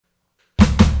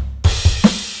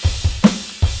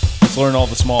learn all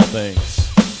the small things.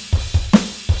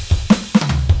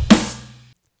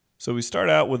 So we start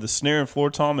out with a snare and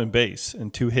floor tom and bass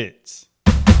and 2 hits.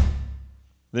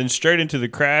 Then straight into the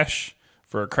crash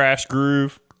for a crash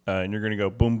groove. And you're going to go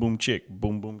boom, boom, chick,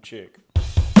 boom, boom, chick.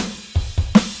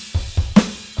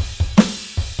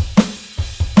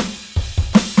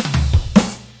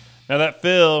 Now that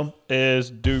fill is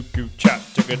do goo chop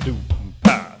chicka doo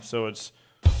pa. So it's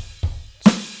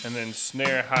and then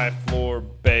snare, high, floor,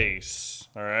 bass.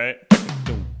 All right.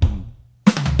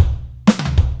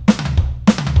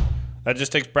 That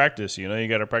just takes practice, you know. You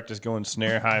got to practice going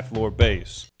snare, high, floor,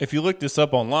 bass. If you look this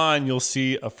up online, you'll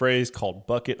see a phrase called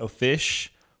bucket of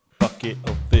fish. Bucket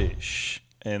of fish.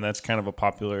 And that's kind of a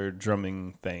popular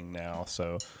drumming thing now.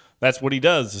 So that's what he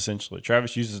does, essentially.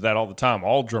 Travis uses that all the time.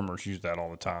 All drummers use that all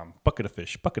the time. Bucket of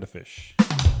fish, bucket of fish.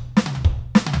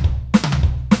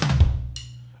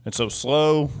 And so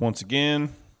slow, once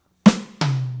again.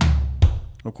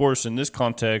 Of course, in this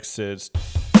context, it's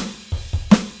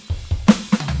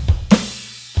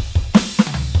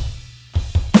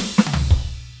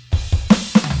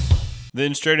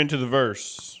then straight into the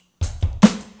verse.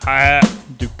 Hi-hat,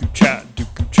 doo-coo-cha,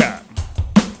 doo-coo-cha.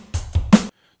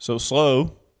 So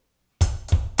slow.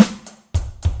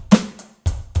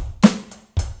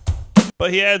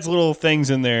 But he adds little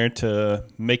things in there to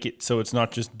make it so it's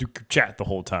not just doo-coo-cha the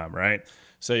whole time, right?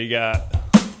 So you got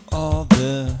all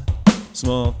the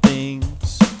small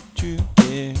things, truth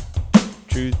big,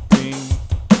 truth bring.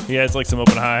 He adds like some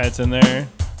open hi-hats in there.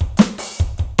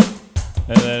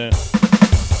 And then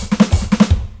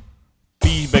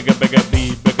B, bigga, bigga,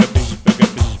 B, bigga, B,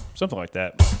 bigga, B, something like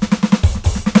that.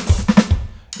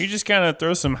 You just kind of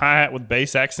throw some hi-hat with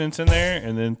bass accents in there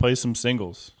and then play some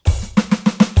singles.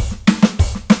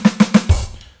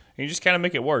 You just kind of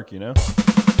make it work, you know?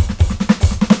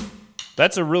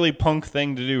 That's a really punk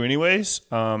thing to do anyways,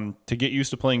 to get used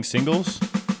to playing singles,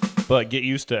 but get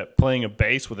used to playing a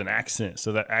bass with an accent.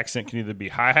 So that accent can either be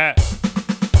hi-hat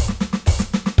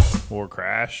or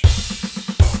crash.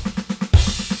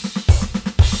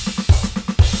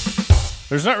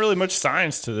 There's not really much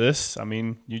science to this. I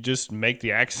mean, you just make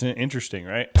the accent interesting,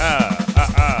 right?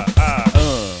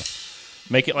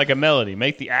 Make it like a melody.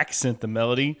 Make the accent the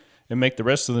melody. And make the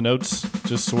rest of the notes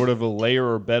just sort of a layer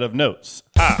or bed of notes.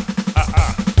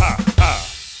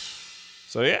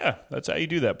 So yeah, that's how you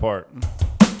do that part.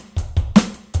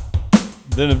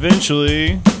 Then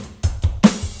eventually,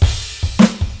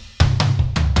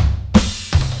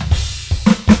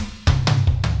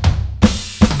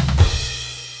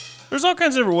 there's all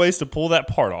kinds of different ways to pull that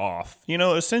part off. You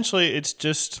know, essentially it's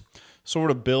just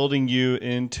sort of building you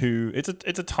into, it's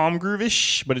a tom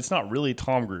groove-ish, but it's not really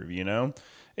tom groove, you know?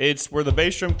 It's where the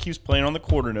bass drum keeps playing on the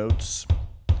quarter notes.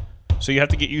 So you have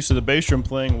to get used to the bass drum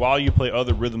playing while you play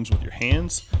other rhythms with your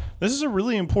hands. This is a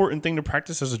really important thing to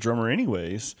practice as a drummer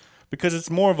anyways, because it's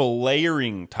more of a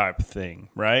layering type thing,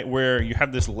 right? Where you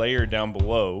have this layer down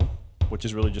below, which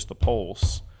is really just the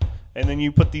pulse. And then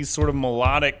you put these sort of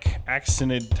melodic,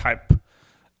 accented type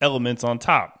elements on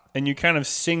top. And you kind of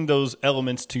sing those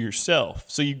elements to yourself.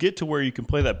 So you get to where you can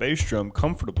play that bass drum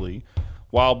comfortably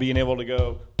while being able to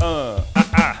go,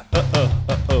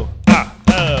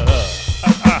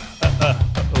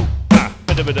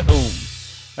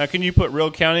 Now, can you put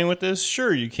real counting with this?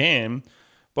 Sure, you can.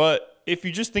 But if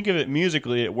you just think of it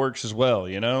musically, it works as well,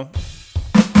 you know?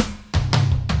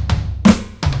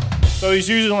 So he's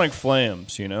using like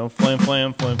flams, you know? Flam,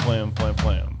 flam, flam, flam, flam,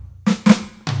 flam.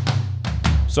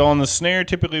 So on the snare,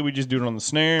 typically we just do it on the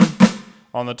snare.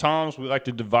 On the toms, we like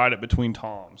to divide it between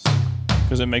toms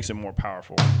because it makes it more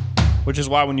powerful. Which is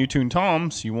why when you tune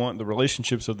toms, you want the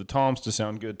relationships of the toms to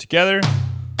sound good together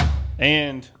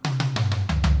and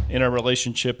in a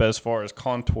relationship as far as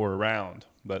contour around.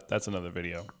 But that's another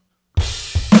video.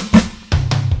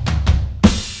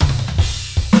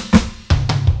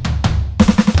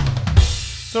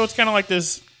 So it's kind of like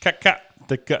this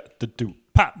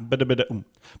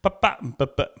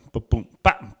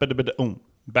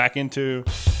back into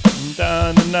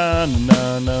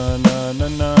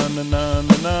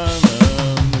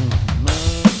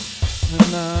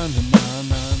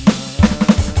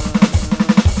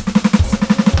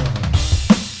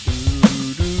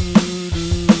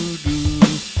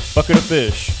bucket of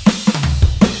fish.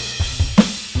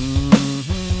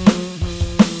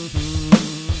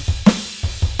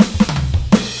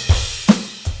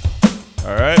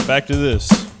 All right, back to this.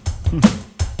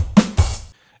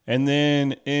 And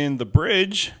then in the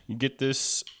bridge, you get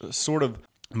this sort of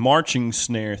marching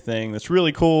snare thing that's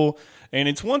really cool. And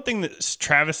it's one thing that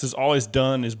Travis has always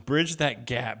done is bridge that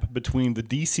gap between the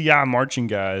DCI marching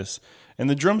guys and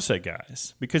the drum set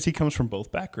guys because he comes from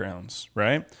both backgrounds,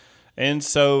 right? And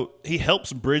so he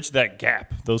helps bridge that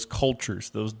gap, those cultures,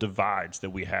 those divides that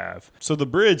we have. So the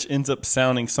bridge ends up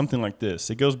sounding something like this.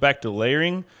 It goes back to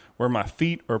layering, where my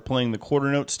feet are playing the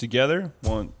quarter notes together.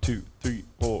 1, 2, 3,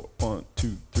 4, 1,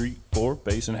 2, 3, 4,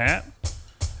 bass and hat.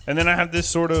 And then I have this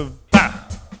sort of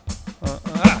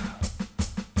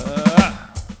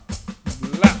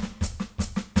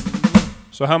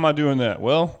So how am I doing that?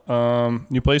 Well,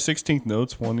 you play 16th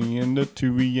notes, 1 enda,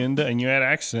 2 enda, and you add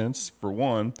accents for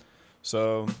 1.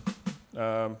 So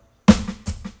I'm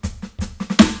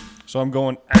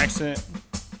going accent,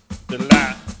 da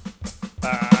la,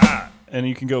 and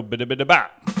you can go bida bida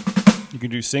ba. You can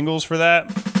do singles for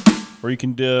that, or you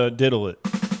can diddle it.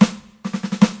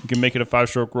 You can make it a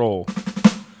 5-stroke roll.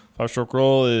 5-stroke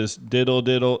roll is diddle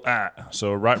diddle ah.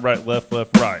 So right right left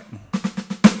left right.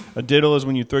 A diddle is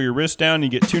when you throw your wrist down, you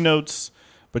get 2 notes,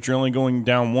 but you're only going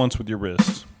down once with your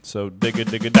wrist. So digga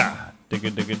digga da, digga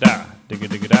digga da, digga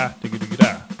digga da, digga digga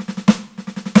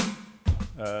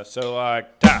da. So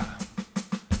like da,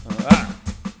 ah.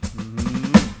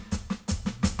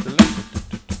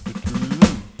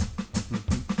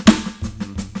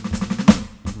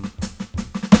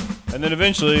 And then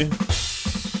eventually,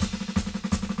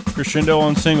 crescendo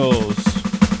on singles.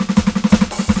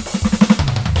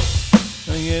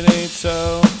 It ain't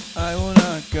so, I will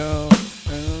not go.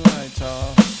 Turn the lights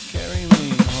off, carry me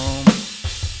home.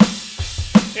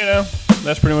 You know,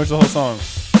 that's pretty much the whole song.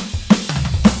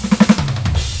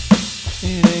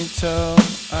 It ain't so,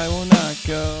 I will not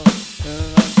go. Turn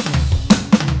the lights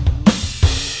off.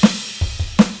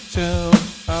 So,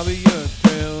 I'll be your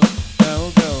thrill. I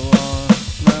will go on,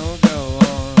 I will go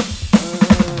on.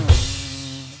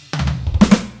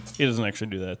 He doesn't actually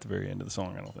do that at the very end of the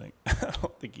song, I don't think. I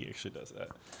don't think he actually does that.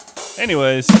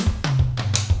 Anyways,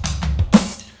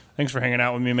 thanks for hanging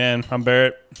out with me, man. I'm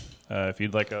Barrett. If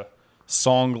you'd like a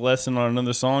song lesson on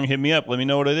another song, hit me up. Let me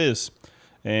know what it is.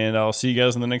 And I'll see you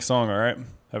guys in the next song, all right?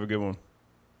 Have a good one.